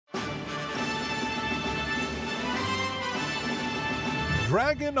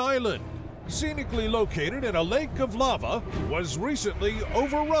Dragon Island, scenically located in a lake of lava, was recently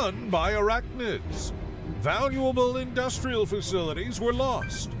overrun by arachnids. Valuable industrial facilities were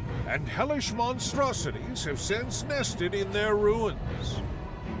lost, and hellish monstrosities have since nested in their ruins.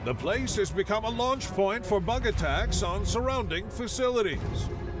 The place has become a launch point for bug attacks on surrounding facilities.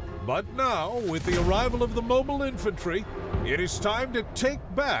 But now, with the arrival of the mobile infantry, it is time to take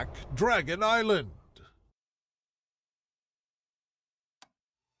back Dragon Island.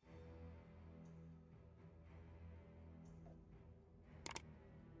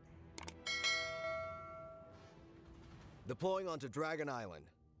 Deploying onto Dragon Island.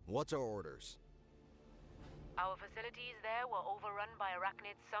 What's our orders? Our facilities there were overrun by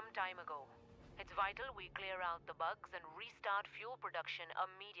arachnids some time ago. It's vital we clear out the bugs and restart fuel production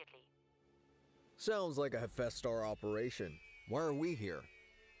immediately. Sounds like a Hephaestar operation. Why are we here?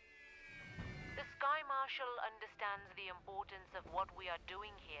 The Sky Marshal understands the importance of what we are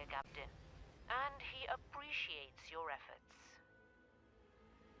doing here, Captain. And he appreciates your efforts.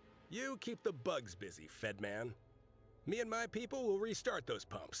 You keep the bugs busy, Fedman. Me and my people will restart those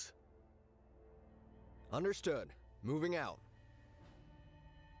pumps. Understood. Moving out.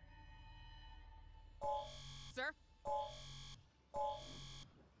 Sir?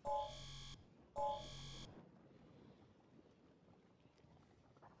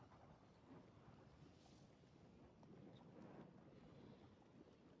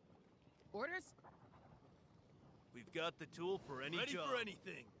 Orders? We've got the tool for any Ready job. for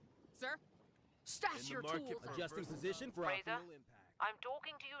anything. Sir? Stash your tools. Adjusting position for Fraser, optimal impact. I'm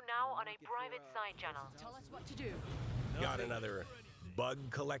talking to you now on a private side channel. Tell us what to do. Got another bug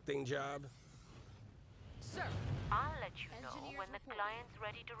collecting job? Sir? I'll let you know Engineers when the reporting. client's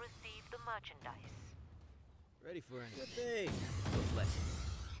ready to receive the merchandise. Ready for anything. Good thing. Reflection.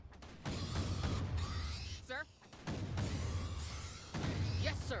 Sir?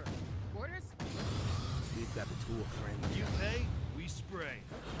 Yes, sir. Orders? We've got the tool for any You job. pay, we spray.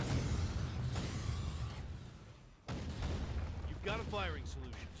 You've got a firing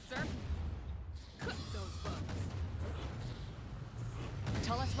solution. Sir? Cook those bugs.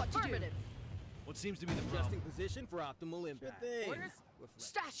 Tell us what to do. What seems to be the Adjusting problem? position for optimal impact. Good thing. Orders?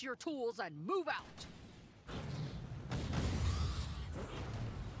 Stash your tools and move out.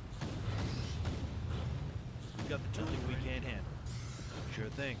 We've got the tooling we can't handle. Sure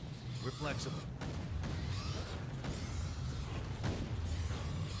thing. We're flexible.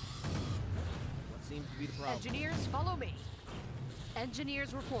 What seems to be the problem? Engineers, follow me.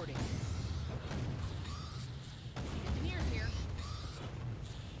 Engineers reporting. Engineers here.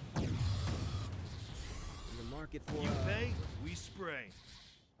 In the market for You pay, we spray.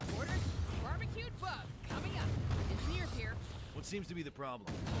 Orders? Barbecued bug coming up. Engineers here. What seems to be the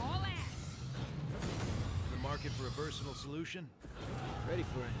problem? All ass. The market for a versatile solution? ready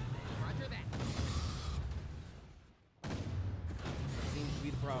for anything. Roger that. What seems to be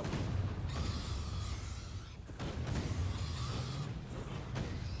the problem?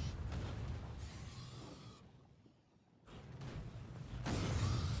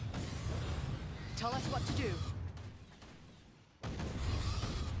 Tell us what to do.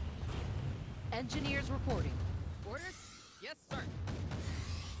 Engineers reporting. Orders? Yes, sir.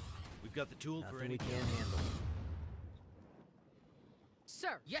 We've got the tool for Nothing any we can't handle.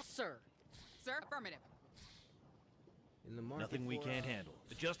 Sir. Yes, sir. Sir, affirmative. In the market Nothing we for, can't handle.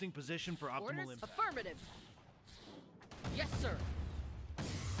 Adjusting position for optimal Orders? impact. Affirmative. Yes, sir.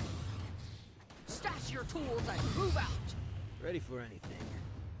 Stash your tools and move out. Ready for anything.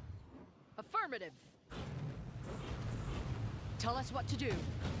 Affirmative. Tell us what to do.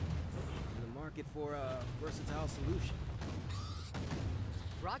 In the market for a versatile solution.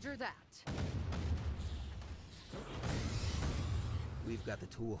 Roger that. We've got the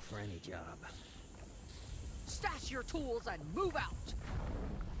tool for any job. Stash your tools and move out.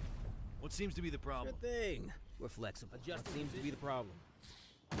 What seems to be the problem? Good thing. We're flexible. What seems to be the problem?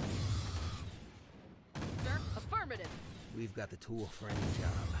 Sir, affirmative. We've got the tool for any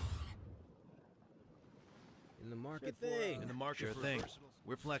job. In the market for In the market for thing.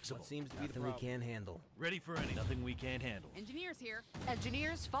 We're flexible. what seems to be the Nothing problem? We can't handle. Ready for any. Nothing we can't handle. Engineers here.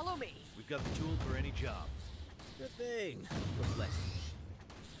 Engineers, follow me. We've got the tool for any job. Good thing. We're flexible.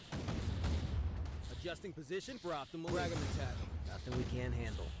 Adjusting position for optimal dragon attack. Nothing we can't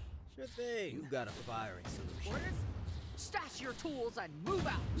handle. Sure thing. You've got a firing solution. Orders? Stash your tools and move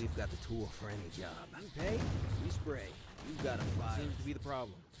out. We've got the tool for any job. You pay, we spray. You've got a fire. Seems to be the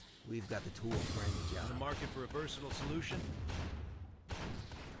problem. We've got the tool for any job. In the market for a versatile solution?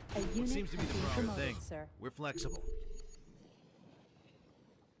 A What unit seems to be has the been problem promoted, thing? sir. We're flexible.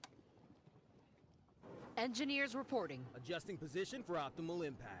 Engineers reporting. Adjusting position for optimal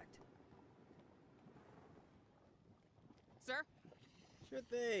impact. Sir? Sure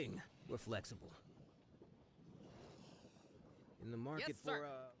thing. We're flexible. In the market Yes, sir.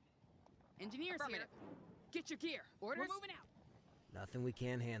 for, Engineers here. Get your gear. Orders? We're moving out. nothing we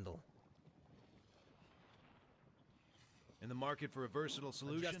can't handle. In the market for a versatile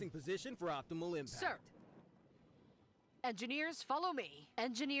solution? Adjusting position for optimal impact. Sir. Engineers, follow me.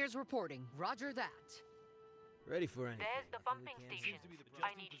 Engineers reporting. Roger that. Ready for anything. There's the Nothing we pumping can't stations. handle.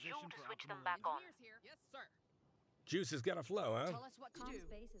 I need you to switch them back on. Engineers here. Yes, sir. Juice has got to flow, huh? Tell us what to do.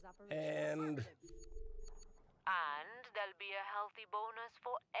 Space is operational. And And there'll be a healthy bonus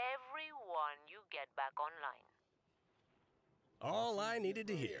for everyone you get back online. all I needed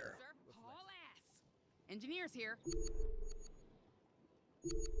to hear. Sir, haul ass. Engineers here.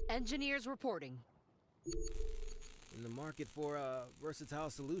 Engineers reporting. In the market for a versatile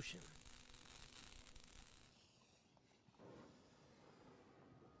solution.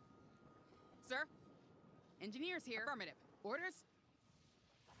 Sir? Engineers here. Affirmative. Orders?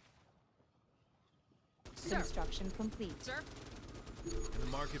 Sir. Construction complete. Sir? In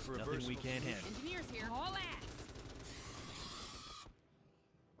the market for a Nothing versatile we can't handle. Engineers here. Haul ass.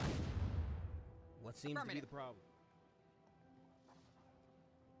 What seems to be Affirmative. the problem?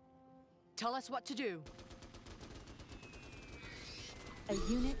 Tell us what to do. A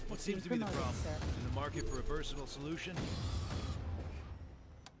unit What has seems to been be the promoted, problem? sir. In the market for a versatile solution?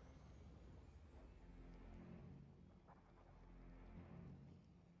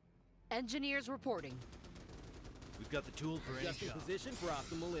 Engineers reporting. We've got the tool for any Adjusting job. position for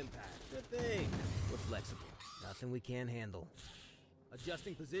optimal impact. Good thing. We're flexible. Nothing we can't handle.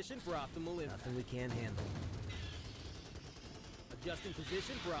 Adjusting position for optimal impact. Nothing we can't handle. Adjusting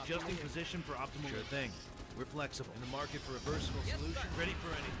position for optimal Adjusting impact. position for optimal. Sure thing. We're flexible. In the market for a versatile Yes, solution? sir. Ready for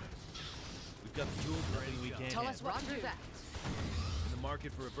anything. We've got the tool for Nothing any we job. can't Tell handle. us what to do. That. In the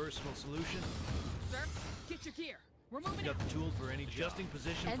market for a versatile solution? Sir, get your gear. We're moving We've out. got the tool for any job. Adjusting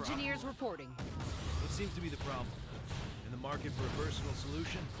position Engineers for optimal. reporting. What seems to be the problem? In the market for a versatile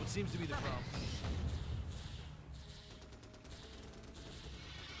solution? What seems to be the problem?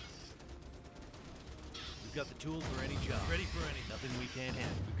 We've got the tool for any job. Ready for anything. Nothing we can't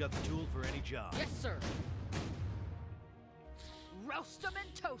handle. We've got the tool for any job. Yes, sir. Roast 'em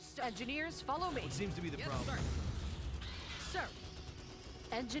and toast 'em. Engineers, follow me. What seems to be the Yes, problem? sir. Sir.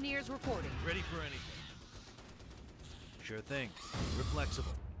 Engineers reporting. Ready for anything. Sure thing. We're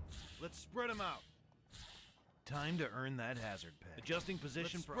flexible. Let's spread them out. Time to earn that hazard pay. Adjusting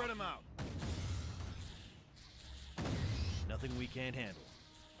position Let's for spread 'em optimal. out. Nothing we can't handle.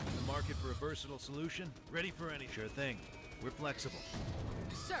 In the market for a versatile solution? Ready for anything. Sure thing. We're flexible.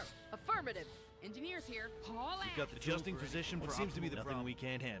 Sir. Affirmative. Engineers here. Haul ass. We've got the adjusting position for What seems to be the optimal. Nothing we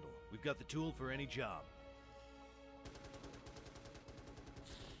can't handle. We've got the tool for any job.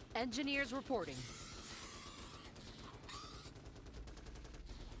 Engineers reporting.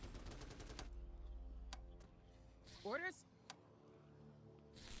 Orders?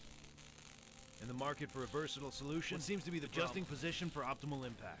 In the market for a versatile solution? What seems to be the adjusting position for optimal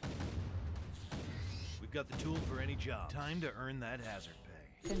impact? We've got the tool for any job. Time to earn that hazard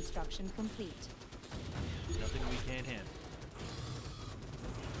pay. Construction complete. Nothing we can't handle.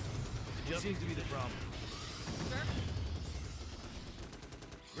 What seems to be the problem? Sir?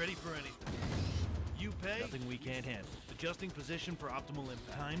 Ready for anything. You pay? Nothing we can't handle. Adjusting position for optimal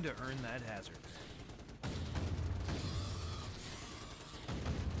impact. Time to earn that hazard pay.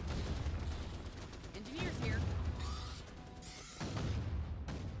 Engineers here.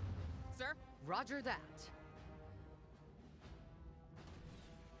 Sir? Roger that.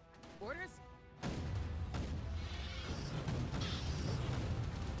 Orders?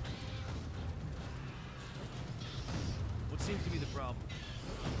 What seems to be the problem?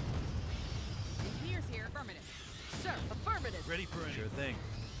 Engineers here. Affirmative. Sir. Affirmative. Ready for anything. Sure thing.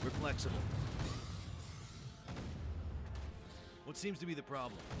 We're flexible. What seems to be the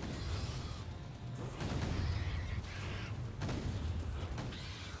problem?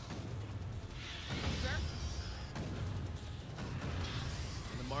 Sir?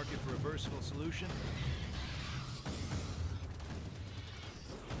 In the market for a versatile solution?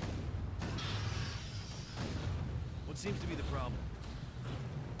 What seems to be the problem?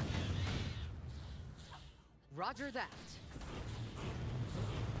 Roger that.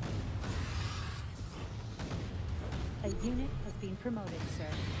 A unit has been promoted, sir.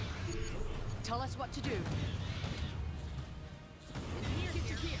 Tell us what to do. Engineers get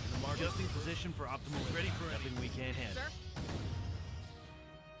your gear. In the market, adjusting position for optimal. Ready for anything. Nothing we can't handle. Sir?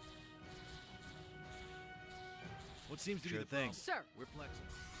 What seems to Sure be the thing. problem? Sir. We're flexible.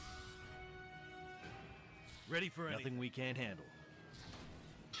 Ready for anything. Nothing we can't handle.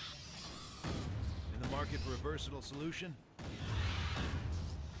 In the market for a versatile solution?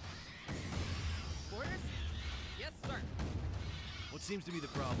 Orders? Yes, sir. What seems to be the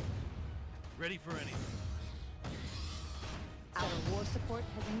problem? Ready for anything. Our war support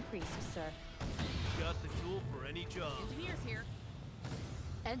has increased, sir. Got the tool for any job. Engineers here.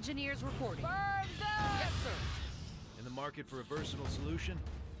 Engineers reporting. Yes, sir. In the market for a versatile solution?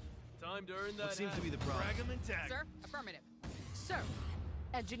 Time to earn that. What seems to be the problem? Frag 'em and tag 'em. Sir, affirmative. Sir,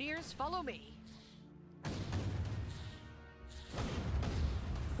 engineers, follow me.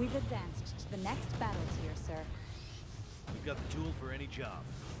 We've advanced to the next battle tier, sir. We've got the tool for any job.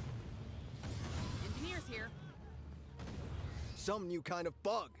 Engineers here. Some new kind of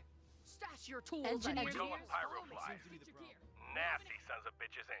bug. Stash your tools. Engineers. Follow me. Pyroflies. Get your gear. Nasty sons of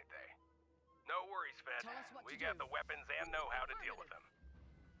bitches, ain't they? No worries, Fed. Tell us what We to got do. the weapons and know-how to deal with them.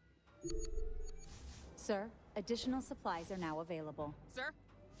 Sir, additional supplies are now available. Sir,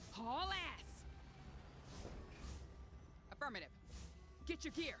 haul ass. Affirmative. Get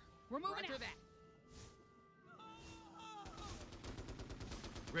your gear. We're moving Roger out. that.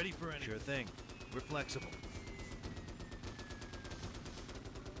 Ready for anything. Sure thing. We're flexible.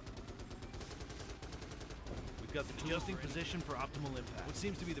 We've got the tool. Adjusting position for optimal impact. What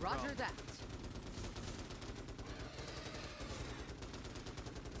seems to be the Roger problem? that.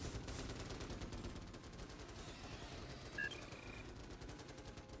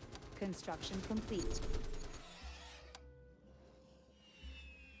 Construction complete.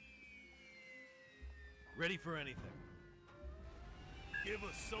 Ready for anything. Give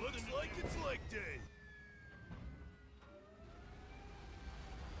us something. Looks like it's leg day.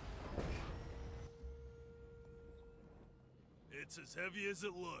 It's as heavy as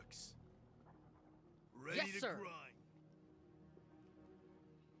it looks. Ready Yes, to sir. grind.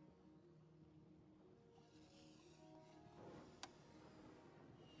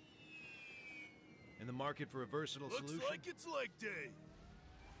 In the market for a versatile Looks solution? like it's leg day.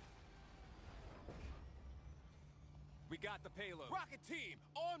 We got the payload. Rocket team,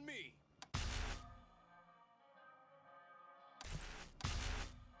 on me!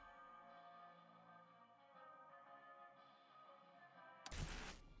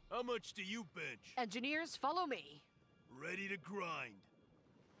 How much do you bench? Engineers, follow me. Ready to grind.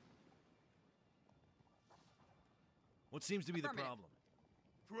 What seems to be the Affirmative. problem?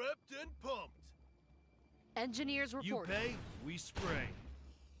 Prepped and pumped. Engineers You reporting. pay, we spray.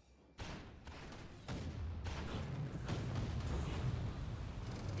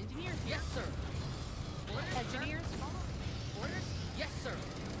 Engineers here. Yes, sir. Orders, Engineers, sir. follow me. Orders. Yes, sir.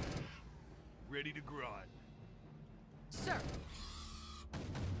 Ready to grind. Sir,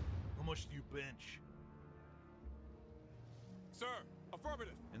 How much do you bench? Sir,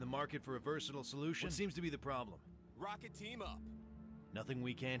 affirmative. In the market for a versatile solution? What seems to be the problem? Rocket team up. Nothing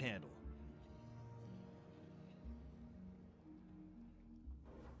we can't handle.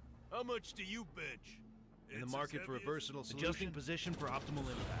 How much do you bench? In the It's market as for a heavy as versatile solution? Adjusting position for optimal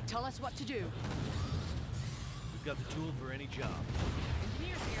impact. tell us what to do. We've got the tool for any job.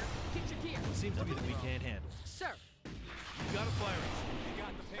 Engineers here. Get your gear. What seems to be that we can't handle? Sir, You got a firing. We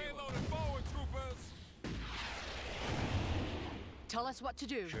got the payload and forward, troopers. tell us what to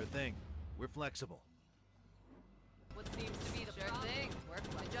do. Sure thing. We're flexible. What seems to be the Sure thing. We're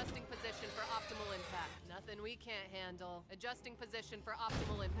adjusting position for optimal impact. Nothing we can't handle. Adjusting position for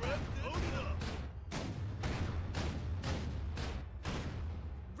optimal impact. Load it up.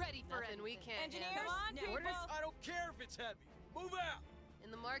 Ready for nothing we can't handle. Orders. I don't care if it's heavy. Move out.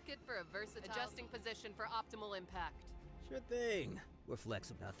 In the market for a versatile adjusting position for optimal impact. Sure thing. We're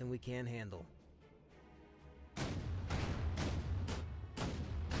flexible. Nothing we can't handle.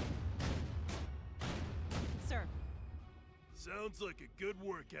 Sir, Sounds like a good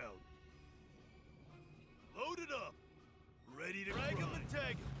workout. Load it up. Ready to drag 'em and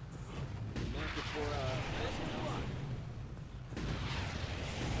tag 'em. Market for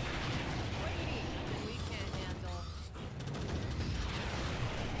Nothing we can't handle.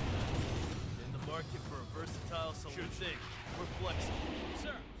 In the market for a versatile solution. Sure thing. We're flexible.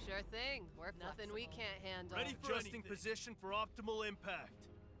 Sir. Sure thing. We're nothing we can't handle. Ready for adjusting position for optimal impact.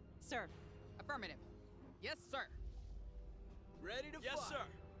 Sir. Affirmative. Yes, sir. Ready to Yes, fly. sir.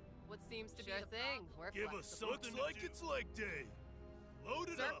 What seems to be the thing? We're Give us flexible. something looks like it's leg day. Load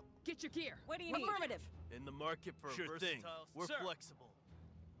it Sir, up. get your gear. what do you need? Affirmative. In the market for Sure a thing. versatile We're flexible.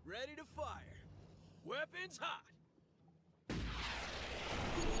 Ready to fire. Weapons hot.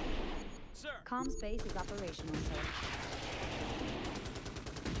 Sir. Comms base is operational, sir.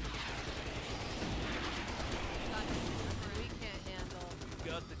 Nothing we can't handle. We've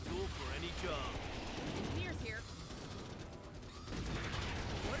got the tool for any job. Engineers here.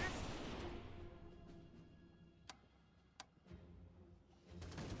 Orders?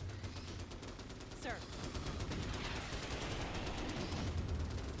 Sir.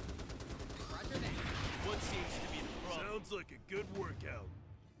 Roger that. What seems to be the problem? Sounds like a good workout.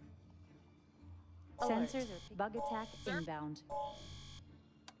 Sensors are bug attack inbound.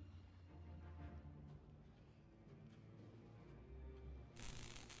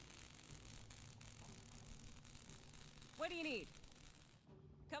 What do you need?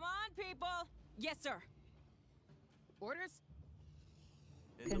 Come on, people! Yes, sir. Orders?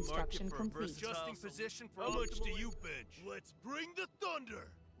 In the Construction market for a complete. versatile Adjusting solution. position for How much do optimal you impact. bench? Let's bring the thunder.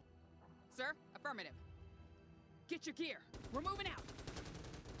 Sir, affirmative. Get your gear. We're moving out.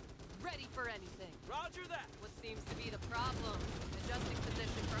 Ready for anything. Roger that. What seems to be the problem? Adjusting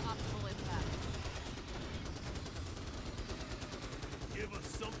position for optimal impact. Give us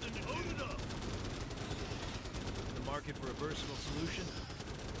something to load it up. In the market for a versatile solution?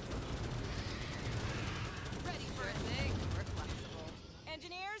 Ready for a thing. We're flexible.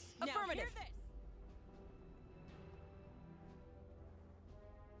 Engineers, Now affirmative. hear this.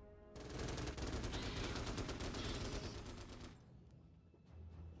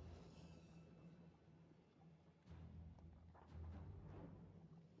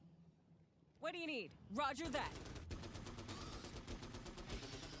 What do you need? Roger that.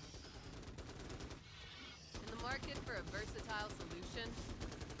 In the market for a versatile solution?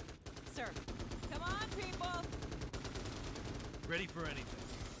 Sir, come on, people! Ready for anything.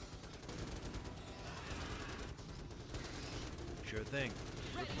 Sure thing.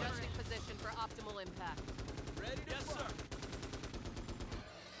 Adjusting position for optimal impact. Ready to yes, sir.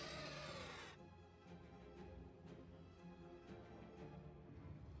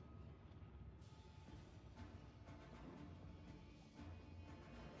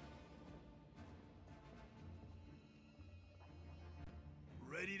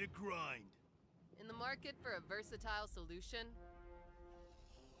 Ready to grind. In the market for a versatile solution?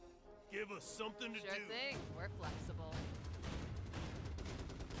 Give us something to Sure do. thing. We're flexible.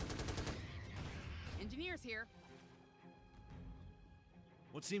 Engineers here.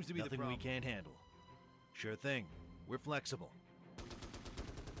 What seems to be Nothing the problem? we can't handle. Sure thing. We're flexible.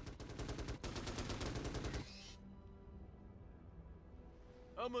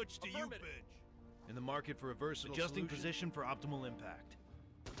 How much do you Affirmative. bench? In the market for a versatile Adjusting solution? position for optimal impact.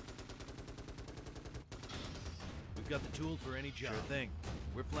 We've got the tool for any job. Sure thing.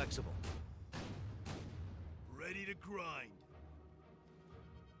 We're flexible. Ready to grind.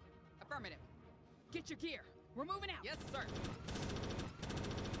 Affirmative. Get your gear. We're moving out. Yes, sir.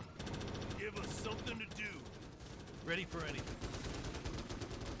 Give us something to do. Ready for anything.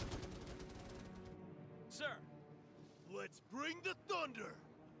 Sir. Let's bring the thunder.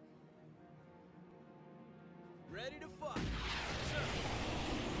 Ready to fight. Sir.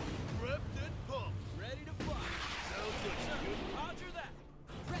 Prepped and pumped. Ready to fight. Sounds like Sir. a good. Roger that.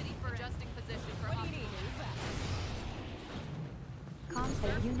 Ready for adjusting position for What do you optimal need? impact.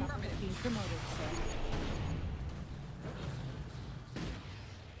 Combat unit affirmative. being promoted, sir.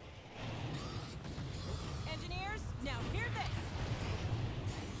 Engineers, now hear this.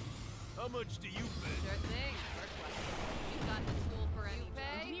 How much do you bench? Sure thing. We're flexible. We've got the tool for any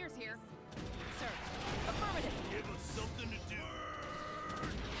pay. Engineers here. Sir, affirmative. Give us something to do.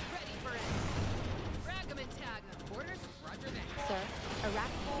 Ready for it. Frag 'em and tag 'em. Orders? Roger that. Sir,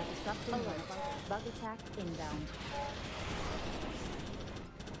 arachnids are disrupting one of our bug attack inbound.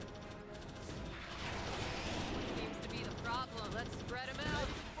 What seems to be the problem? Let's spread 'em out.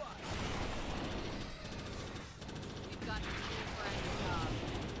 We've got the tool for any job.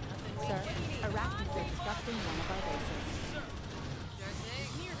 Nothing we Sir, can't. arachnids are disrupting one of our bases. Sure thing.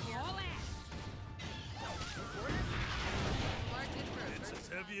 Engineers here. All ass. Market for a It's as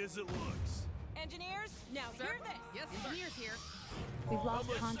versatile. heavy as it looks. Engineers, now hear this. Yes, engineers here. We've lost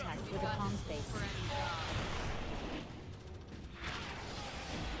contact with the Got comms the tool base. for any job.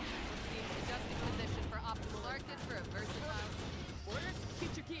 Seems adjusting position for optimal market for a versatile. Orders?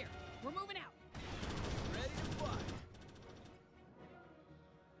 Get your gear. We're moving out. Ready to fight.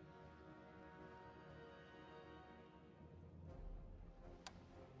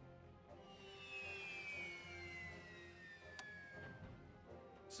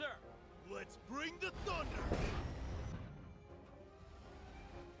 Sir. Let's bring the thunder.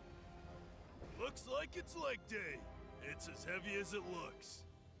 Looks like it's leg day. It's as heavy as it looks.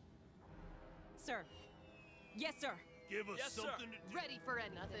 Sir. Yes, sir. Give us Yes, sir. something to do. Ready for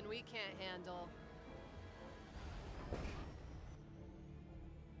anything. Nothing we can't handle.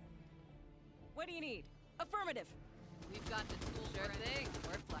 What do you need? Affirmative. We've got the tool for anything.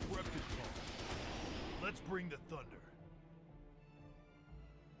 We're flexible. Weapon call. bring the thunder.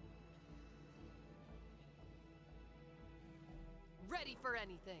 Ready for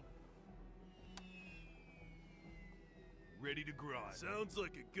anything. Ready to grind. Sounds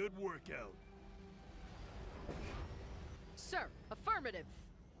like a good workout. Sir, affirmative.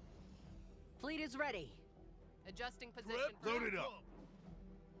 Fleet is ready. Adjusting position Prep, for... Load it up.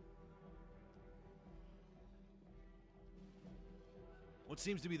 What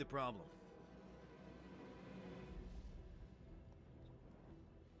seems to be the problem?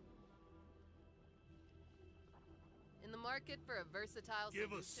 In the market for a versatile Give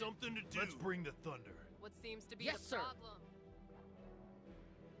solution. us something to do. Let's bring the thunder. What seems to be Yes, the sir. problem?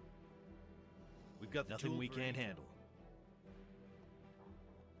 We've got nothing we can't handle.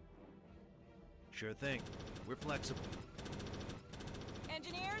 Sure thing. We're flexible.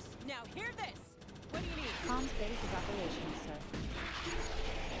 Engineers, now hear this. What do you need? Comms base is operational, sir.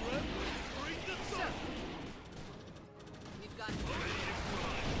 Prep, let's bring the thunder. We've got Ready to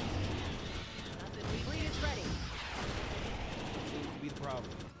grind. nothing we Fleet can't... is ready. What seems to be the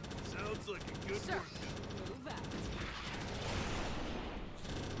problem? Sounds like a good Sir. workout. Move out.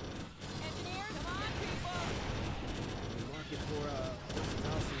 Engineers, come on, people. The market for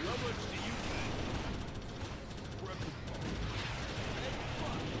versatile How solution. much do you pay? Prep the ball. Head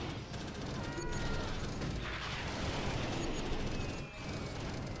fuck.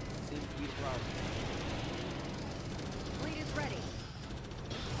 Seems to be the problem. Fleet is ready.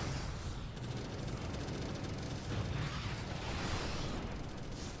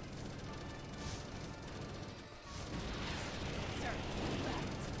 Sir, move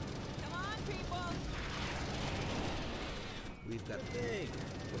out. Come on, people. We've got the thing.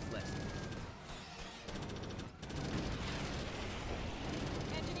 We're flexible.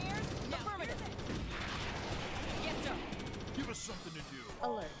 Engineers, now affirmative. Yes, sir. Give us something to do.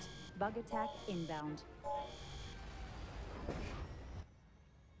 Alert. Bug attack inbound.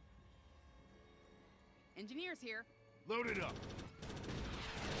 Engineers here. Load it up.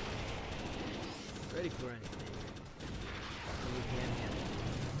 Ready for anything. Nothing we can't handle.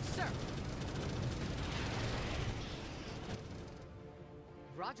 Sir.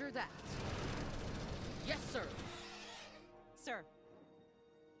 Roger that. Yes, sir. Sir.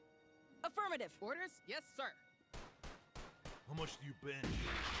 Affirmative. Orders? Yes, sir. How much do you bench?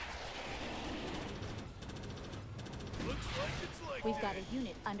 Looks like it's like We've got day. a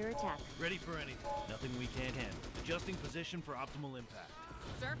unit under attack. Ready for anything. Nothing we can't handle. Adjusting position for optimal impact.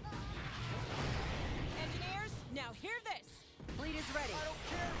 Sir. Engineers, now hear this. Fleet is ready. I don't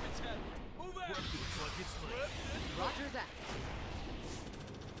care if it's heavy. Move out. Looks like it's late. Roger that.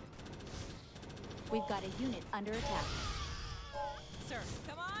 We've got a unit under attack. Sir,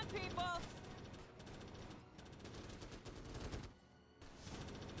 come on, people.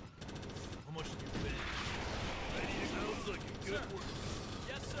 How much do you bench? Ready to sounds like a good workout.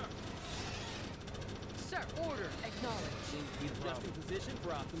 Yes, sir. Sir, order acknowledged. Seems to be the problem. Adjusting position for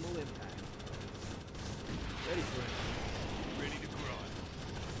optimal impact. Ready for anything. Ready to grind.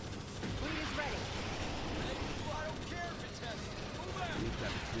 Fleet is ready. I don't care if it's heavy. Move out. We've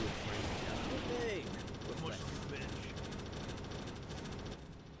got the tool for any job. Good thing. We're How much do flexible. you bench?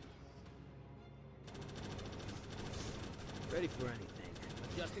 Ready for anything.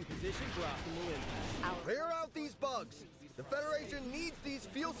 Adjusting position for optimal impact. Clear out these bugs! The Federation needs these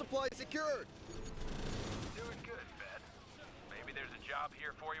fuel supplies secured! Doing good, Fed. Maybe there's a job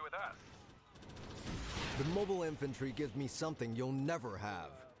here for you with us. The mobile infantry gives me something you'll never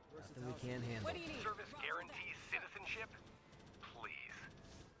have. Nothing we can't handle. What do you need? Service guarantees citizenship? Please.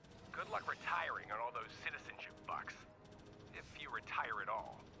 Good luck retiring on all those citizenship bucks. If you retire at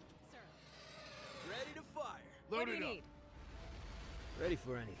all. Sir. Ready to fire. What Load do it you up. need? Ready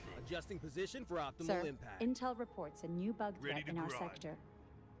for anything. Adjusting position for optimal Sir, impact. intel reports a new bug Ready threat to in our grind. sector.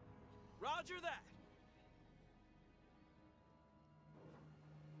 Roger that.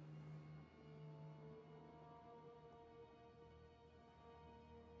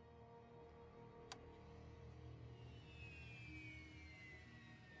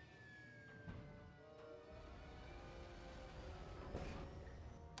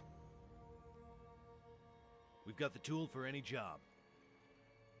 We've got the tool for any job.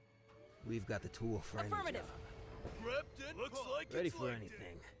 We've got the tool for any Affirmative. job. Prepped and looks like Ready it's for like anything.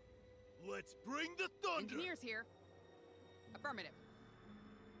 day. Let's bring the thunder. Engineers here. Affirmative.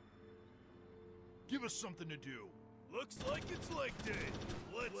 Give us something to do. Looks like it's leg day.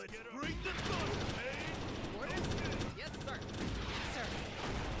 Let's bring the thunder, man. Orders? Yes, sir. Sir.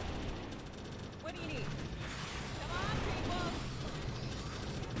 What do you need? Come on, people.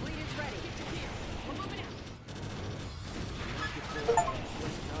 Fleet is ready. Get to here. We're moving out. Market for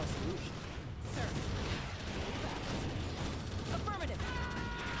versatile solution. Sir.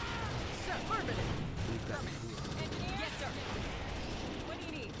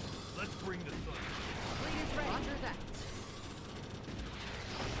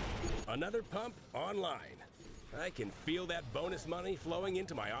 Another pump online. I can feel that bonus money flowing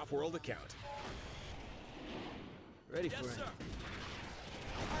into my off-world account. Ready Yes, for sir. it.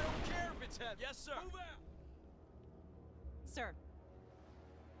 I don't care if it's heavy. Yes, sir. Move out. Sir.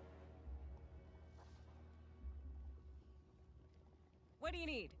 What do you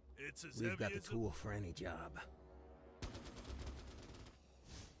need? It's as We've heavy got the as tool for any job.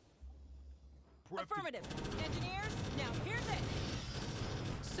 Affirmative. Engineers, now hear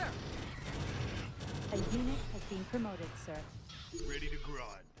this. Sir. A unit has been promoted, sir. Ready to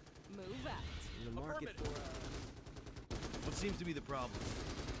grind. Move out. In the market for What seems to be the problem?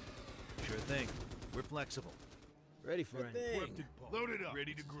 Sure thing. We're flexible. ready for anything. Load it up.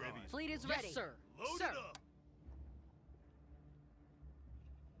 Ready to grind. Fleet is ready. Yes, sir. Load Sir. it up.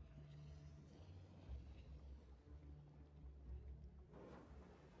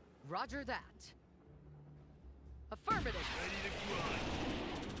 Roger that. Affirmative. Ready to grind.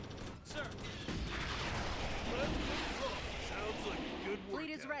 Sir. Sounds like a good workout.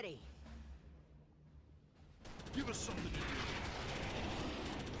 Fleet is ready. Give us something to do.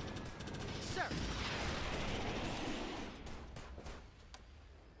 Sir.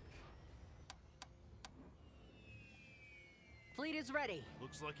 Fleet is ready.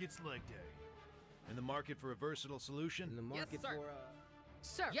 Looks like it's leg day. In the market for a versatile solution? In the market sir. for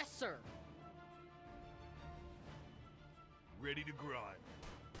Sir. Yes, sir. Ready to grind.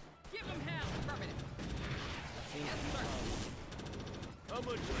 Give him hell. Affirmative. Yes, sir. How much?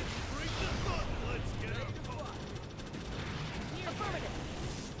 Let's bring the fun. Let's get Ready up. to fly. Affirmative.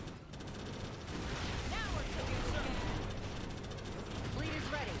 Now we're cooking, sir. Fleet is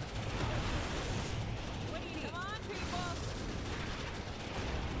ready. What do you need? Come on, people.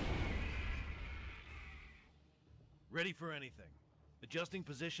 Ready for anything. Adjusting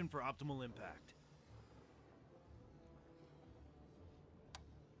position for optimal impact.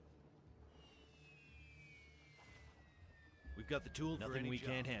 We've got the tool for anything we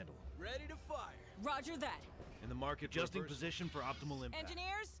can't handle. Ready to fire. Roger that. In the market, adjusting position for optimal impact.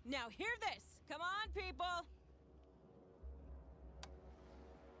 Engineers, now hear this. Come on, people.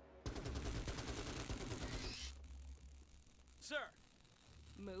 Sir.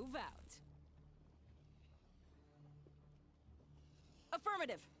 Move out.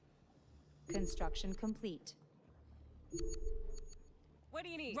 Affirmative. Construction complete. What do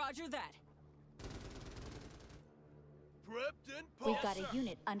you need? Roger that. Prepped and We've pumped. got a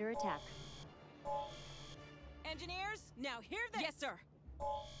unit under attack. Engineers, now hear this. Yes, sir.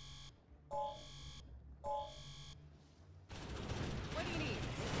 What do you need?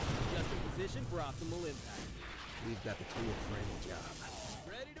 adjusting position for optimal impact. We've got the tool for any job.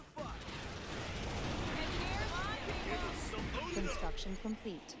 Ready to fire. Engineers, on people. Construction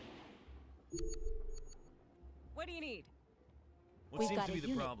complete. What do you need? What We've seems got to a be the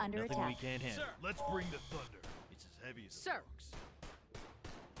unit problem? under Nothing we attack. can't handle. Sir. Let's bring the thunder. It's as heavy as Sir. it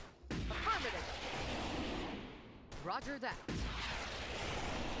looks. Affirmative. Roger that.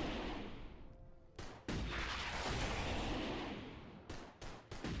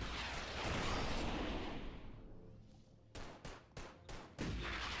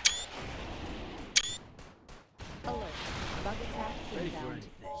 Alert. Bug attack Ready for inbound.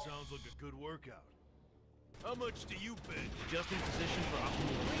 anything. Sounds like a good workout. How much do you bet? Adjusting position for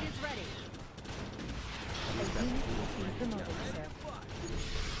optimal Fleet is ready. A unit is being promoted, sir.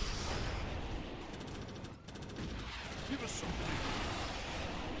 Give us something.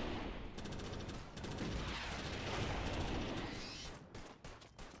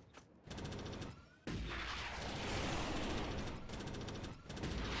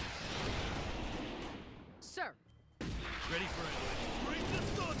 Sir. ready for it. Bring the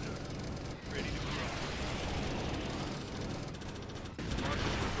thunder. Ready to grow.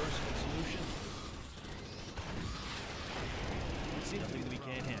 Market for versatile solution. It seems something that we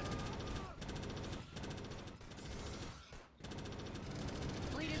can't handle.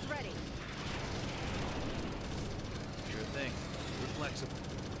 Fleet is ready. Sure thing. We're flexible.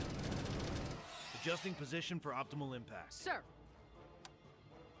 Adjusting position for optimal impact. Sir.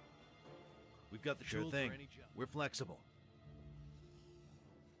 We've got the Sure tool thing. for any job. We're flexible.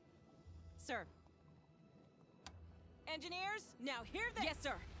 Sir. Engineers, now hear this. Yes,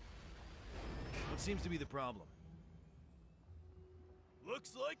 sir. What seems to be the problem?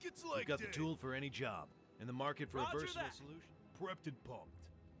 Looks like it's like We've got the day. tool for any job. In the market for Roger a versatile that. solution. Prepped and pumped.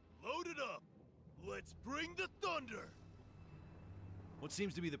 Load it up. Let's bring the thunder. What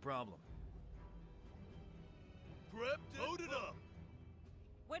seems to be the problem? Prepped and load it up.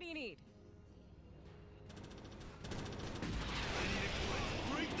 What do you need?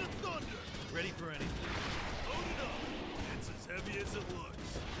 Let's bring the thunder. Ready for anything. Load it up. It's as heavy as it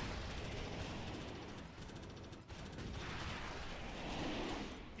looks.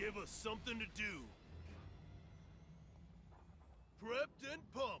 us something to do. Prepped and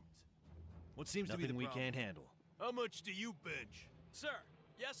pumped. What seems to be the problem? Can't handle. How much do you bench? Sir.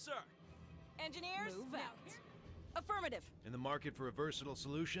 Yes, sir. Engineers, Move now out. here. Affirmative. In the market for a versatile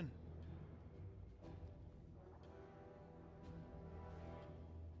solution?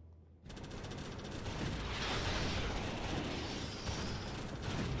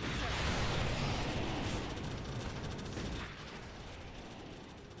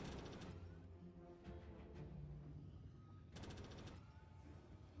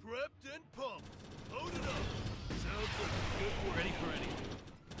 Prepped and pumped. Loaded up. Sounds like a good work. Ready for anything.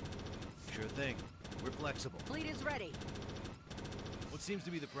 Sure thing. We're flexible. Fleet is ready. What seems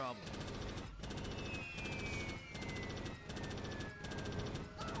to be the problem?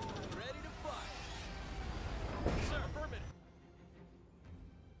 Ready to fire. Sir, affirmative.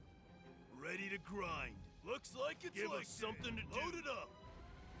 Ready to grind. Looks like it's Give us something to do. Load it up.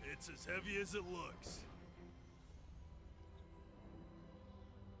 It's as heavy as it looks.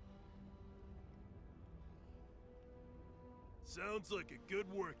 Sounds like a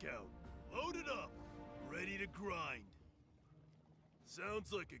good workout. Load it up. Ready to grind.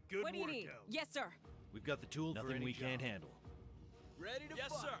 Sounds like a good What do you workout. need? Yes, sir. We've got the tool for any job. Can't handle. Ready to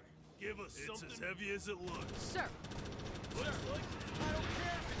Yes, fire. sir. Give us something. It's as heavy as it looks. Sir. Looks like I don't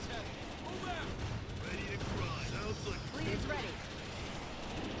care if it's heavy. Move out. ready to grind. Sounds like Fleet is ready.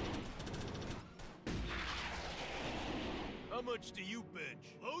 How much do you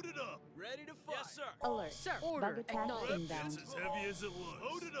bench? Load it up. Ready to fire. Yes, sir. Alert. Sir. Bug attack Acknowledged. inbound. It's as heavy as it looks.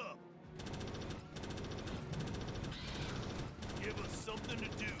 Load it up. Give us something to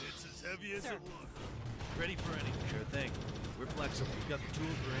do. It's as heavy as Sir. it looks. Ready for anything. Sure thing. We're flexible. We've got the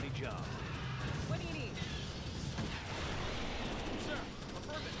tool for any job. What do you need? Sir,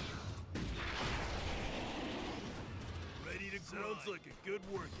 affirmative. Ready to grind. Sounds like a good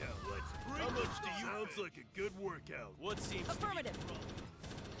workout. Let's bring How much do you Sounds like a good workout. What seems Affirmative. to be the problem?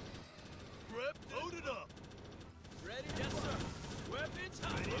 Prep, load it up. Ready to yes, sir. Weapons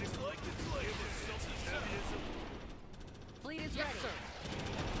hot. Ready Looks to like it's like Give us something as heavy as it Fleet is Yes, ready. sir.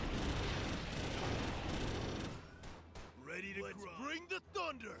 Ready to Let's grind. Bring the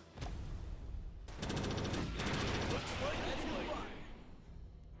thunder. Looks like it's like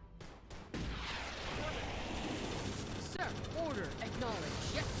Sir, order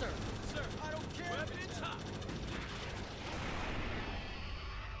acknowledged. Yes, sir. Sir, I don't care. Weapons hot.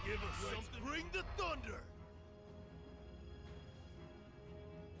 Give us something. Bring the thunder.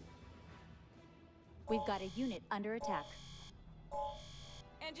 We've got a unit under attack.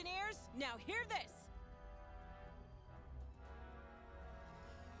 Engineers, now hear this.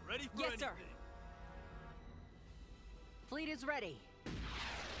 Ready for Yes, anything. sir. Fleet is ready.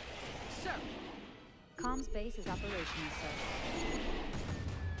 Sir. Comms base is operational, sir.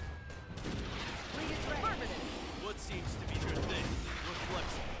 Fleet is ready. Affirmative. What seems to be your thing? We're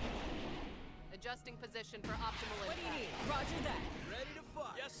flexible. Adjusting position for optimal What do you impact. need? Roger that. Ready to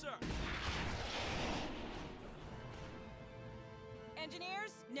fire. Yes, sir.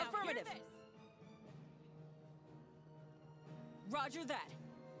 Engineers, now affirmative. Hear this. Roger that.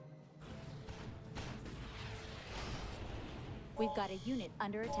 We've got a unit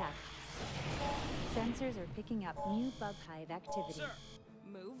under attack. Sensors are picking up new bug hive activity. Sir.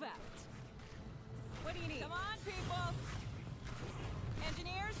 Move out. What do you need? Come on, people.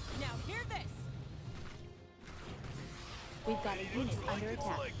 Engineers, now hear this. We've got a unit Looks like under it's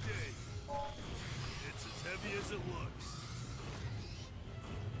attack. leg day. It's as heavy as it looks.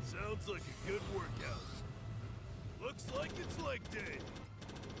 Sounds like a good workout. Looks like it's leg day.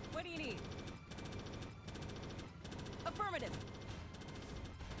 What do you need? Affirmative.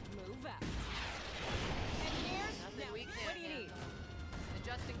 Move out. Engineers, Nothing now we can't what do you need? handle.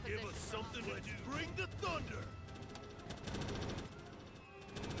 Adjusting Give position us for something to optimal do. Bring the thunder.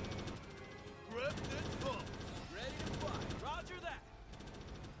 Prepped and pumped. Ready to fire. Roger that.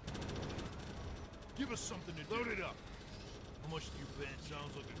 Give us something to load it up. How much do you bet?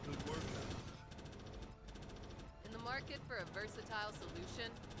 Sounds like a good workout. In the market for a versatile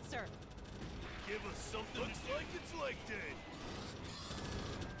solution? Sir. Give us something. Looks like it's leg day.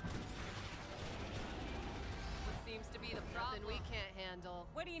 What seems to be the problem? Nothing we can't handle.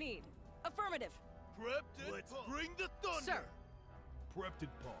 What do you need? Affirmative. Prepped and Let's bring the thunder. Sir. Prepped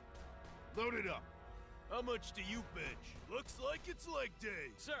and pumped. Load it up. How much do you bench? Looks like it's leg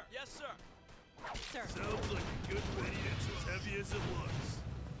day. Sir. Yes, sir. Sir. Sounds like a good ready. It's as heavy as it looks.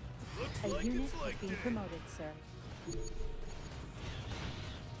 Looks A like unit it's is leg being day. promoted, sir.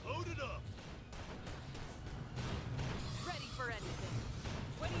 Load it up. Ready for anything.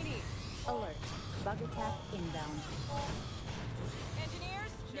 What do you need? Alert. Bug attack inbound.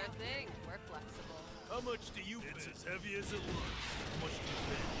 Engineers, Sure thing. We're flexible. How much do you bet? It's as heavy as it looks. How much do you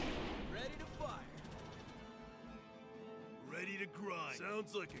bet? Ready to fire. Ready to grind.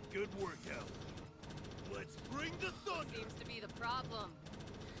 Sounds like a good workout. Let's bring the thunder. Seems to be the problem.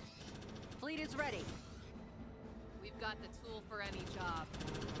 Fleet is ready. We've got the tool for any job.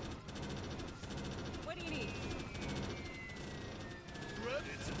 What do you need? Grab.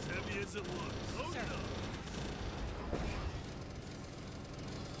 It's as heavy as it looks. Load it up.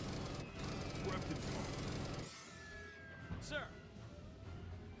 Sir.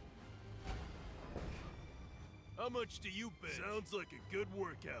 How much do you bet? Sounds like a good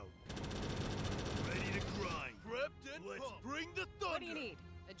workout. Ready to grind. Prepped and let's bring the thunder. What do you need?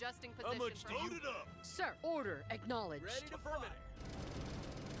 Adjusting position. How much do you? Load it up. Sir, order acknowledged. Ready to fire.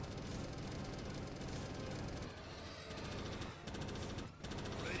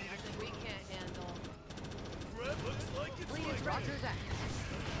 Ready to Nothing we can't handle. grab. Looks like it's Fleet like is Roger that.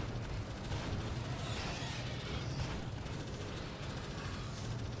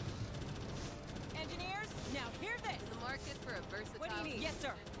 Engineers, now hear this. In the market for a versatile. What do you need? Yes,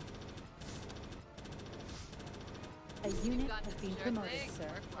 sir. A unit got has this. been Sure promoted, thing.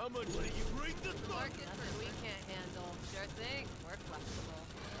 sir. How much do you bring the The thunder? market for we can't handle. Sure thing. We're flexible.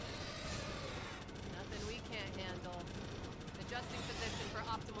 Nothing we can't handle. Adjusting position for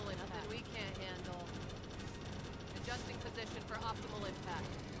optimal impact. Nothing we can't handle. Adjusting position for optimal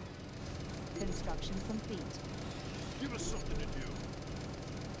impact. Construction complete. Give us something to do.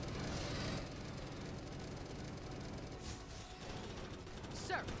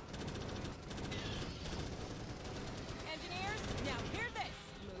 Sir, Engineers, now hear this.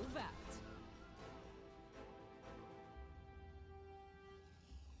 Move out.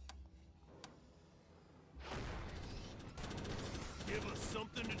 Give us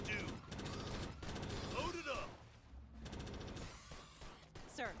something to do. Load it up.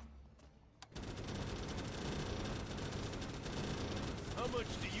 Sir, How much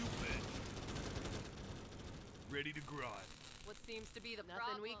do you bet? Ready to grind. What seems to be the problem?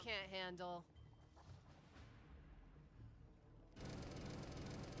 Nothing we can't handle.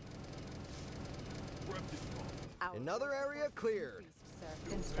 Another area cleared. Sir,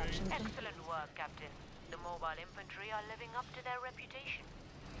 construction complete. excellent work, Captain. The mobile infantry are living up to their reputation.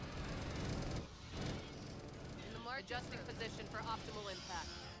 In the market, adjusting position for optimal impact.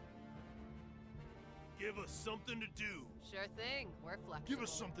 Give us something to do. Sure thing. We're flexible. Give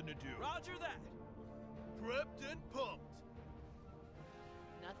us something to do. Roger that. Prepped and pumped.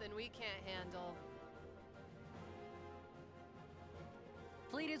 Nothing we can't handle.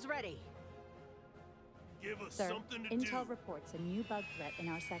 Fleet is ready. Give us Sir, something to intel do. reports a new bug threat in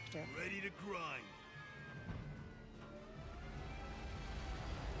our sector. Ready to grind.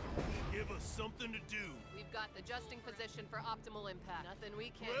 Give us something to do. We've got adjusting position for optimal impact. Nothing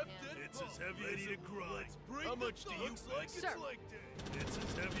we can't Prepped handle. and it's as heavy as it grind. Let's bring How much do you looks like Sir. it's like day. It's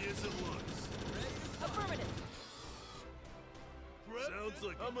as heavy as it looks. affirmative. Sounds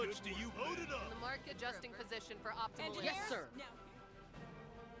like how much do you load it In up? the market, adjusting position for optimal Engineers, Yes, sir. now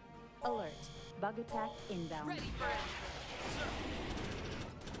Alert. Bug attack inbound. Ready for it.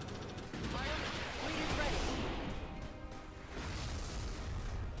 Fleet is ready.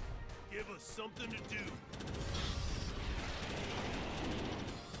 Give us something to do.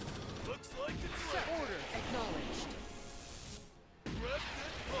 Looks like it's Sir, like order acknowledged. prepped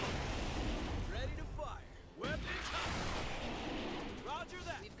and pumped. Ready to fire. Weapons hot. Roger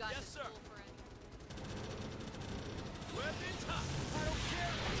that. We've got yes, the sir. tool for it. Weapons hot. I don't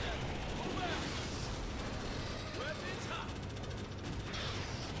care. Move out. Weapons hot.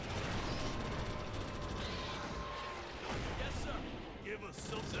 Yes, sir. Give us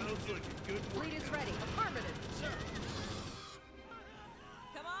something. Sounds like a good Fleet is workout. ready. Affirmative. Sir.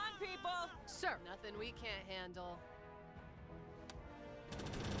 come on, people. Sir, Nothing we can't handle.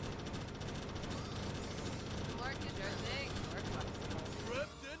 The market, sure thing. We're flexible.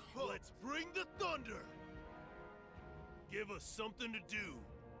 Prepped and pumped. Let's bring the thunder. Give us something to do.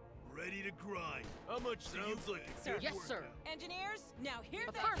 Ready to grind. How much sounds like a Sir. good Yes, workout. sir. Engineers, now hear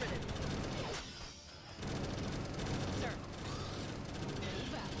this. affirmative. Sir.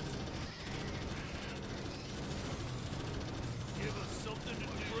 Move out. Give us something to do.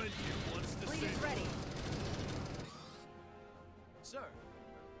 Friend here wants to Fleet say is ready. Sir.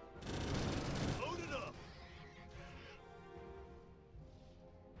 load it up.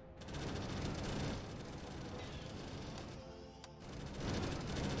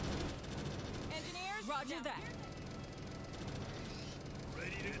 Engineers, Roger now that. hear-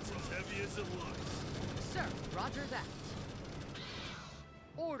 Ready to it's as heavy as it looks. Sir, roger that.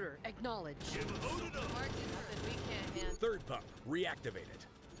 Order acknowledged. Give us load it The up. market, nothing we can't handle. Third pump reactivated.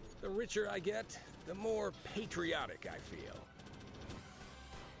 The richer I get, the more patriotic I feel.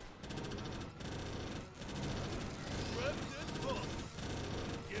 Prep and pump.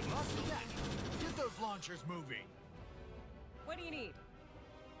 Give us some. Get those launchers moving. What do you need?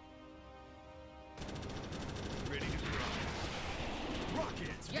 Ready to grind.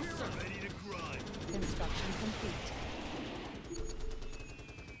 Rockets, Yes, we're sir. Ready to grind. Construction complete.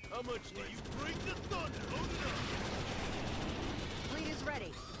 How much do you bring the thunder? Load it up. Fleet is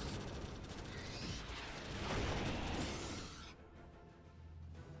ready.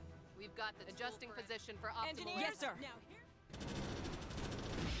 We've got the adjusting position for optimal. Engineers? Yes, sir. Now here.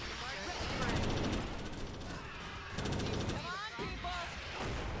 Come on, people.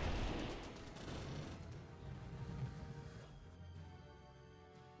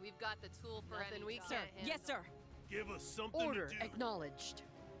 We've got the tool for Nothing any we job. can't Sir. Yes, sir. Give us something Order to do. acknowledged.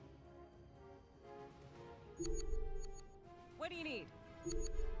 What do you need?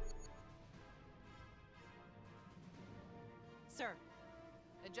 Sir.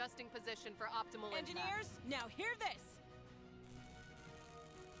 Adjusting position for optimal Engineers, now hear this.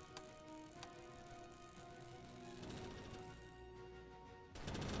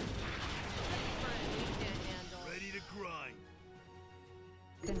 We can't handle. Ready to grind.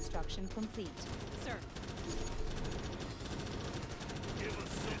 Construction complete. Sir. Give us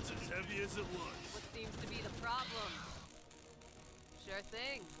something. It's as heavy as it looks. What seems to be the problem? Sure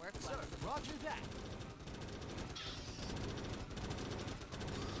thing. We're flexible. Roger that.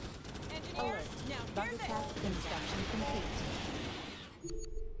 Engineers, Alert. now Bug hear attack this. construction complete.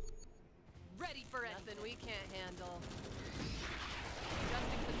 Ready for it. Nothing we can't handle.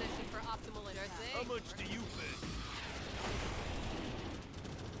 Adjusting position for optimal thing. How much do you think?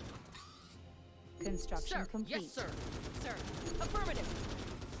 Construction Sir. complete. Yes, sir. Sir. Affirmative.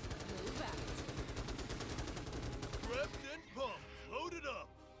 Move out. Prepped and pumped. Load it up.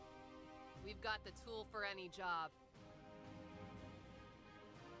 We've got the tool for any job.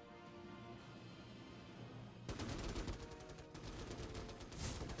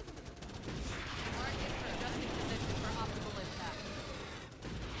 Market for adjusting position for optimal impact.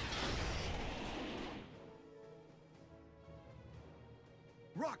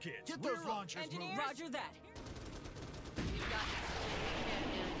 Rockets, get those launchers Engineers, moving. roger that. We've got the tool we can't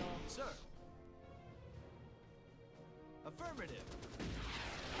handle. Sir. Affirmative.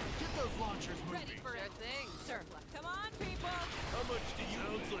 Get those launchers moving. Ready for it. Thing. Sir. Come on, people. How much do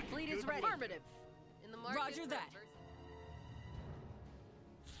you? Sounds like Fleet a is good ready. Affirmative. In the market. Roger for that.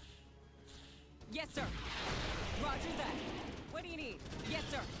 Yes, sir. Roger that. What do you need? Yes,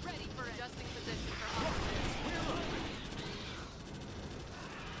 sir. Ready for adjusting position for optimal.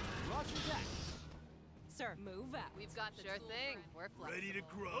 Roger that. Sir, move out. We've got the sure thing. We're flexible. Ready to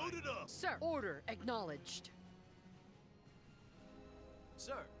grind. Load it up. Sir. Order acknowledged.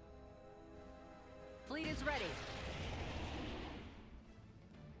 Sir. Fleet is ready.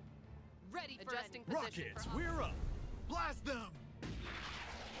 Ready for adjusting position. Rockets, for we're up. Blast them.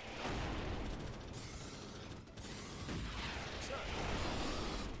 Sir.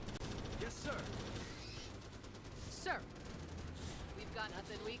 Yes, sir. Sir. We've got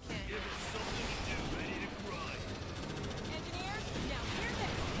nothing we can't Give handle. us something to do. Ready to grind. Engineers, now hear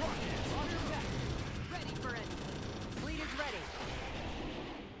this. Rockets, roger that. Ready for anything. Fleet is ready.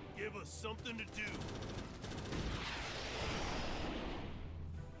 Give us something to do.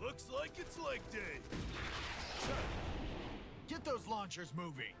 Looks like it's leg day. Sir. Get those launchers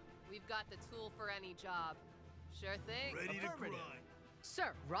moving. We've got the tool for any job. Sure thing. Ready to Affirmative. grind.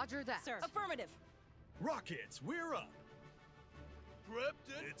 Sir. Roger that. Sir. Affirmative. Rockets, we're up.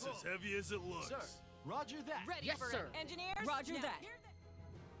 Prepped and it's as heavy as it looks. Sir. Roger that. Ready Yes, for sir. anything. Engineers, roger now that. hear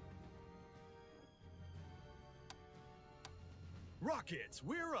Rockets,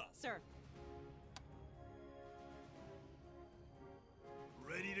 we're up. Sir.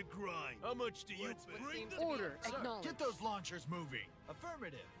 Ready to grind. How much do you What bring seems the to be Order Sir, acknowledged. get those launchers moving.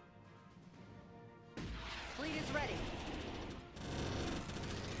 Affirmative. Fleet is ready.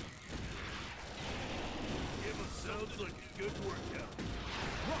 Give us sounds like a good workout.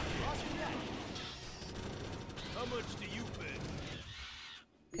 Roger that. How much do you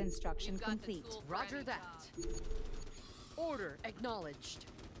bid? Construction We've got complete. the tool for Roger any that. job. Order acknowledged.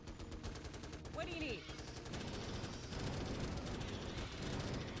 What do you need?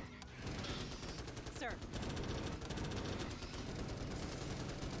 Sir.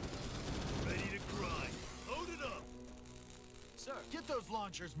 Ready to grind. Load it up. Sir, get those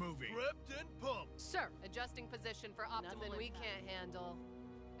launchers moving. Prepped and pumped. Sir. Adjusting position for optimal Nothing we can't handle.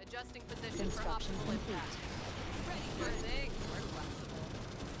 Adjusting position for Construction optimal complete. impact. Ready for thing. We're flexible.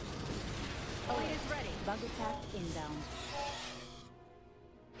 Fleet is ready. Bug attack inbound.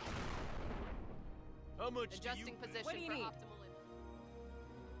 much Adjusting do you position What do you for need? optimal impact.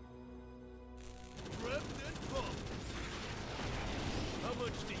 Prepped and pumped. How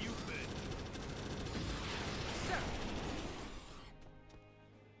much do you bid? Sir.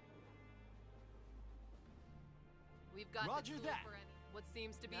 We've got Roger the tool that. for any. What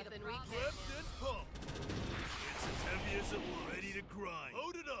seems to be Nothing the we problem. Prepped and pumped. It's as heavy as it looks. Ready to grind.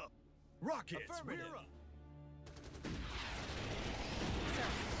 Load it up. Rockets, Affirmative. rear up.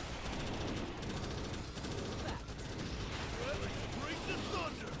 Let's bring the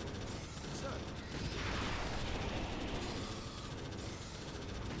thunder. Sir.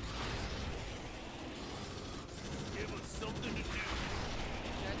 Give us something to do.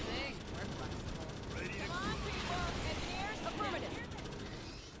 Sure thing. We're flexible. Ready to Come on, people! Engineers, affirmative!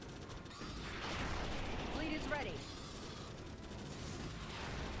 Fleet is ready.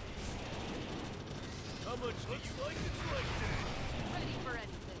 How much looks like it's like that? Ready for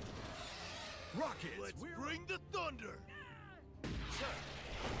anything. Rockets, Let's we're bring the thunder. Sir.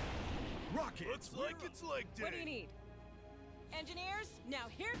 Rockets, Looks like it's like that. What do you need? Engineers, now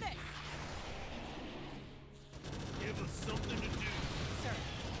hear this! Give us something to do. Sir.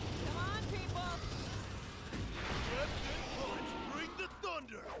 Come on, people! Prepped and pumped. Let's bring the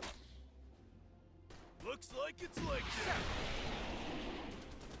thunder. Looks like it's like that.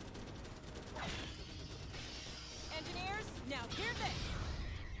 Engineers, now hear this!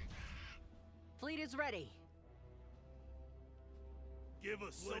 Fleet is ready. Give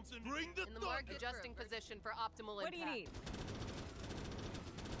us something. Bring the In the thunder. mark, adjusting position for optimal What impact. do you need?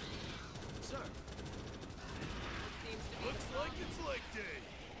 Sir. Seems to be Looks the like problem. it's like day.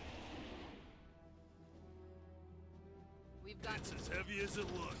 We've got It's as heavy as it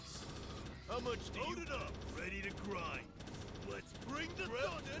looks. How much do you... Load it up. Ready to grind. Let's bring the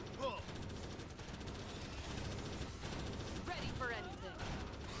thunder and pump. ready for anything.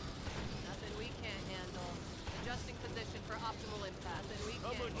 Nothing we can't handle. Adjusting position for optimal impact. Nothing we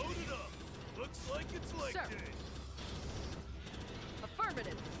How can't much? Load it up. Looks like it's like Sir. day.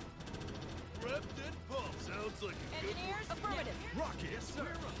 Affirmative. Prepped and pumped. Sounds like a good Engineers, one. affirmative. Rockets,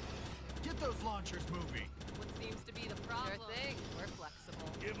 we're up. Get those launchers moving. What seems to be the problem? Sure thing. We're flexible.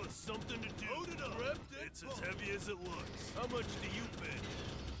 Give us something to do. Load it up. Prepped and it's as heavy as it looks. How much do you bid?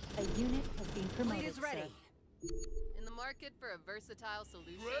 A unit has been promoted, Fleet is ready. sir. In the market for a versatile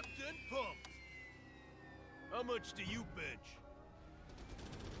solution. Prepped and pumped. How much do you bench?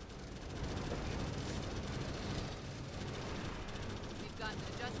 We've got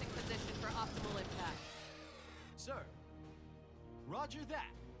adjusting position for optimal impact. Sir. Roger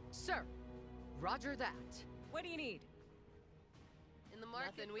that. Sir. Roger that. What do you need? In the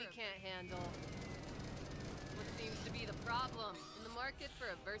market Nothing we can't handle. What seems to be the problem? In the market for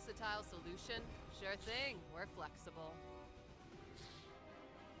a versatile solution? Sure thing. We're flexible.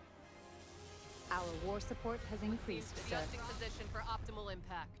 Our war support has increased, sir. Adjusting position for optimal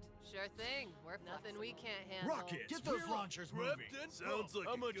impact. Sure thing. We're Nothing we can't handle. Rockets, get those launchers moving. Prepped and sounds like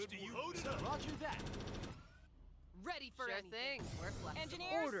How a much good do you one. Load it up. Roger that. Ready for anything. Thing. We're flexible.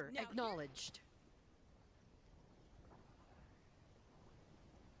 Engineers, Order now acknowledged.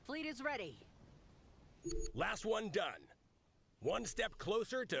 Fleet is ready. Last one done. One step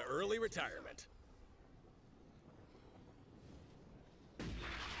closer to early retirement.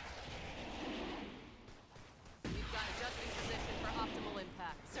 We've got adjusting position for optimal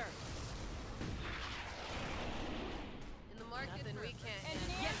impact. Sir. In the market, Nothing we can't handle.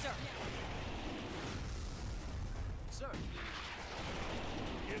 Engineers, yes, sir. Sir.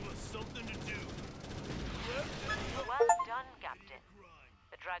 Give us something to do. Prepped and pumped. Well done, Captain.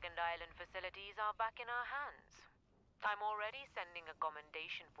 The Dragon Island facilities are back in our hands. I'm already sending a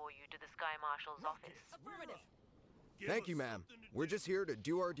commendation for you to the Sky Marshal's office. Affirmative. Give Thank us you, ma'am. something to We're do. just here to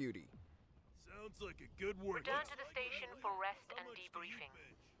do our duty. Sounds like a good work. Return to the station for rest and How much do you debriefing.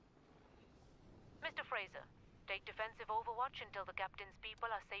 bench? Mr. Fraser, take defensive overwatch until the captain's people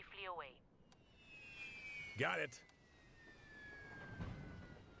are safely away. Got it.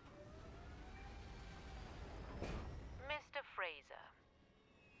 Mr. Fraser,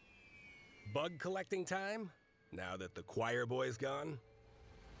 Bug collecting time? Now that the choir boy's gone?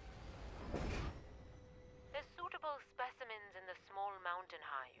 there's suitable specimens in the small mountain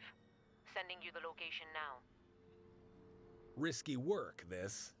hive. Sending you the location now. Risky work,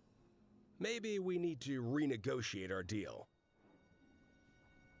 this. Maybe we need to renegotiate our deal.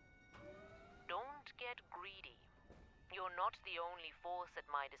 Don't get greedy. You're not the only force at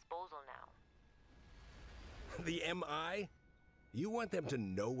my disposal now. The MI? You want them to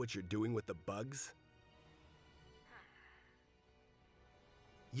know what you're doing with the bugs?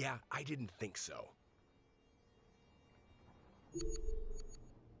 Yeah, I didn't think so.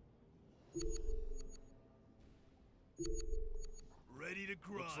 Ready to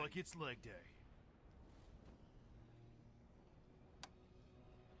grind. Looks like it's leg day.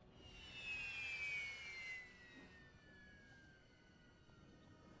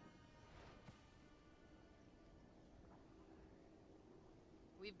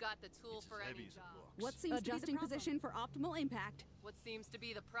 We've got the tool It's for as any heavy as it job. looks. What seems Adjusting position for optimal impact. What seems to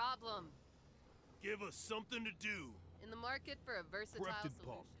be the problem? Give us something to do. In the market for a versatile Prepped and solution.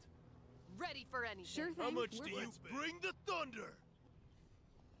 pumped. Ready for anything. Sure thing. How much We're do you bring the thunder?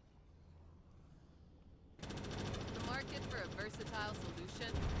 In the market for a versatile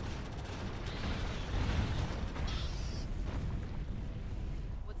solution.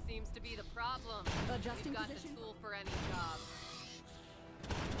 What seems to be the problem? Adjusting We've got position. the tool for any job.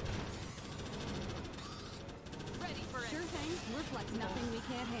 Ready for Sure anything. thing. We're flexible. Nothing we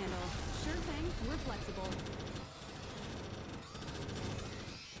can't handle. Sure thing. We're flexible.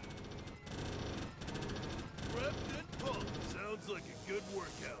 Prepped and pumped. Sounds like a good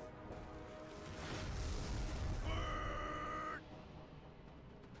workout. Burn!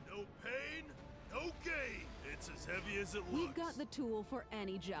 No pain, no gain. It's as heavy as it looks. We've got the tool for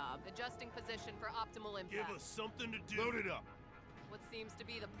any job. Adjusting position for optimal impact. Give us something to do. Load it up. What seems to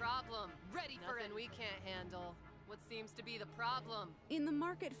be the problem? Ready for anything we can't handle. What seems to be the problem? In the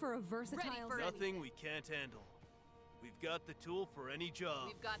market for a versatile... for Nothing we can't handle. We've got the tool for any job.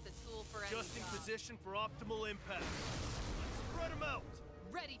 We've got the tool for any Adjusting job. position for optimal impact. Let's spread them out.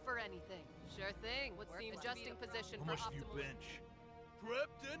 Ready for anything. Sure thing. What seems adjusting position How for much do you optimal bench?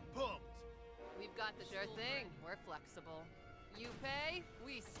 Prepped and pumped. We've got the sure thing. We're flexible. You pay,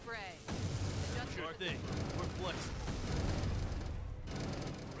 we spray. Adjusting Sure thing. We're flexible.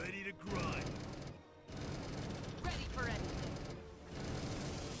 Ready to grind. Ready for anything.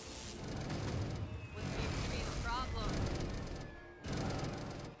 What seems to be the problem?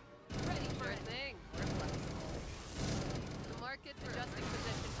 Ready for a thing. We're flexible. The market for adjusting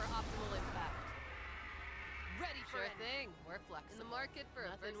position for optimal impact. Ready for a thing. We're flexible. In the market for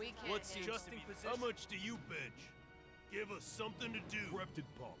nothing we can't. What's handle. adjusting position? How much do you bench? Give us something to do. Prepped and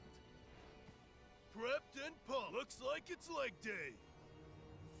pumped. Prepped and pumped. Looks like it's leg day.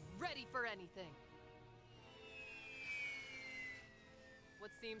 Ready for anything. What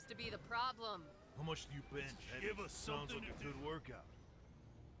seems to be the problem? How much do you bench? Give us Sounds something like to a good workout.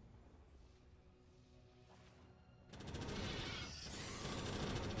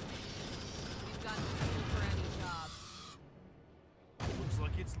 We've got the tool for any job. Looks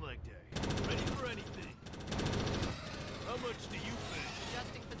like it's leg day. Ready for anything. How much do you bench?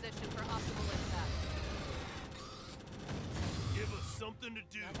 Adjusting position for optimal impact. Give us something to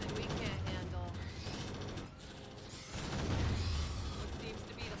do. Nothing we can't handle. What seems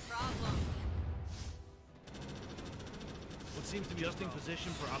to be the problem? What seems to be adjusting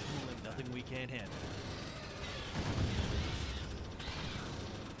position for optimal impact? Nothing we can't handle.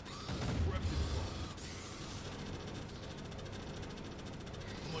 Prepped and pumped.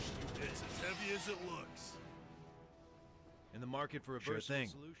 How much do you bench? It's as heavy as it looks. In the market for a Sure versatile thing.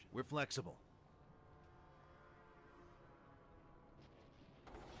 solution. We're flexible.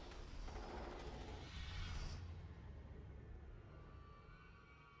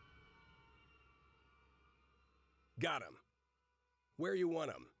 Got him. Where you want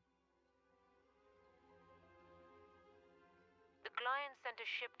him? The client sent a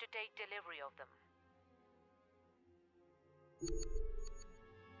ship to take delivery of them.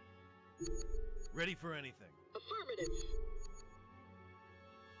 Ready for anything. Affirmative.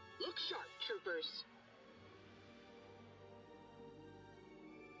 Look sharp, troopers.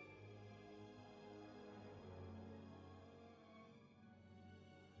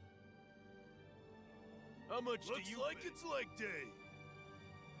 How much do you like it's leg day.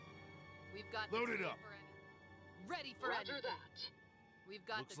 We've got Load the it tool up. for any. Ready for Roger anything. that. We've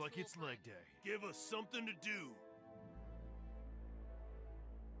got Looks the like tool it's for leg any- day. Give us something to do.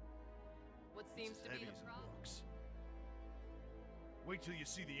 What seems to be Heavy the as it problem? looks. Wait till you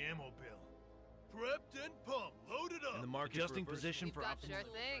see the ammo bill. Prepped and pumped. Load it up. In the market adjusting for a position We've for got optimal. sure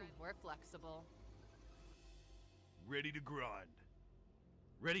thing. We're flexible. Ready to grind.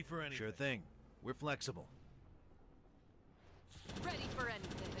 Ready for anything. Sure thing. We're flexible. Ready for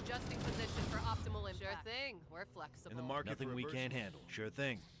anything. Adjusting position for optimal impact. Sure thing. We're flexible. In the market nothing we can't handle. Sure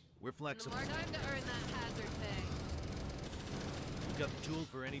thing. We're In the flexible. market, time to earn that hazard pay. We've got the tool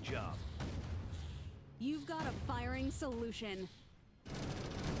for any job. You've got a firing solution.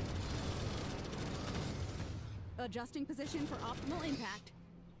 Adjusting position for optimal impact.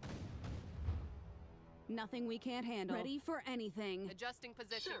 Nothing we can't handle. Ready for anything. Adjusting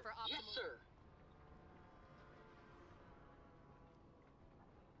position for optimal. Yes, sir.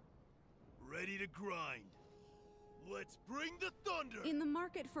 Ready to grind. Let's bring the thunder! In the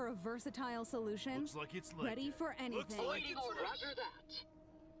market for a versatile solution. Looks like it's like ready it. for anything. Looks like it's Order. like Roger that.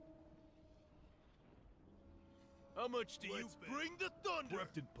 How much do you bring the thunder?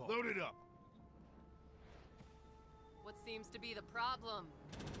 Prepped and pumped. Load it up. What seems to be the problem?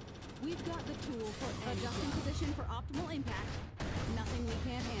 We've got the tool for adjusting position for optimal impact. Nothing we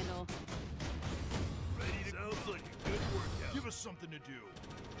can't handle. Ready to Sounds like a good workout. Give us something to do.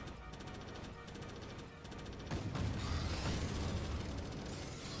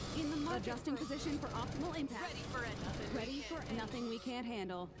 In the market adjusting position for optimal impact. Ready for it. Nothing we can't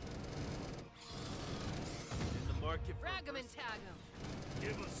handle. In the market for Frag 'em and tag 'em.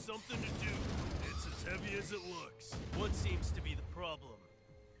 Give us something to do. It's as heavy as it looks. What seems to be the problem?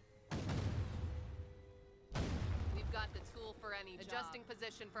 We've got the tool for any job. Adjusting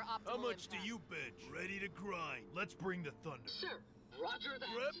position for optimal How much impact. do you bench? Ready to grind. Let's bring the thunder. Sir, roger that.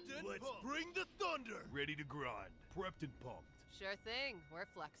 Prepped and Let's bring the thunder. Ready to grind. Prepped and pumped. Sure thing. We're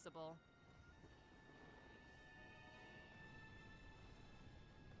flexible.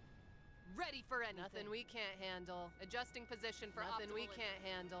 Ready for anything. Nothing we can't handle. Adjusting position for Nothing we can't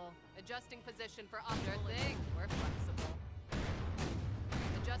handle. Adjusting position for optimal thing. We're flexible.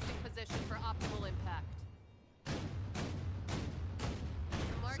 Adjusting position for optimal impact.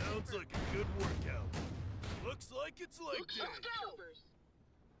 Sounds like a good workout. Looks like it's like Looks day. like go.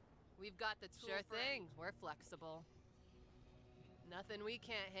 We've got the tool Sure thing. We're flexible. Nothing we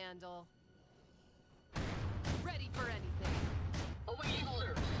can't handle. Ready for anything. Awaiting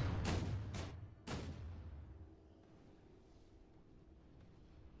orders.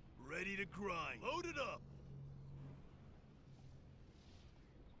 Ready to grind. Load it up.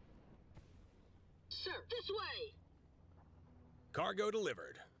 Sir, this way. Cargo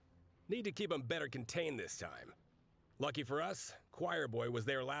delivered. Need to keep them better contained this time. Lucky for us, Choir Boy was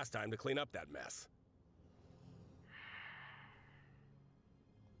there last time to clean up that mess.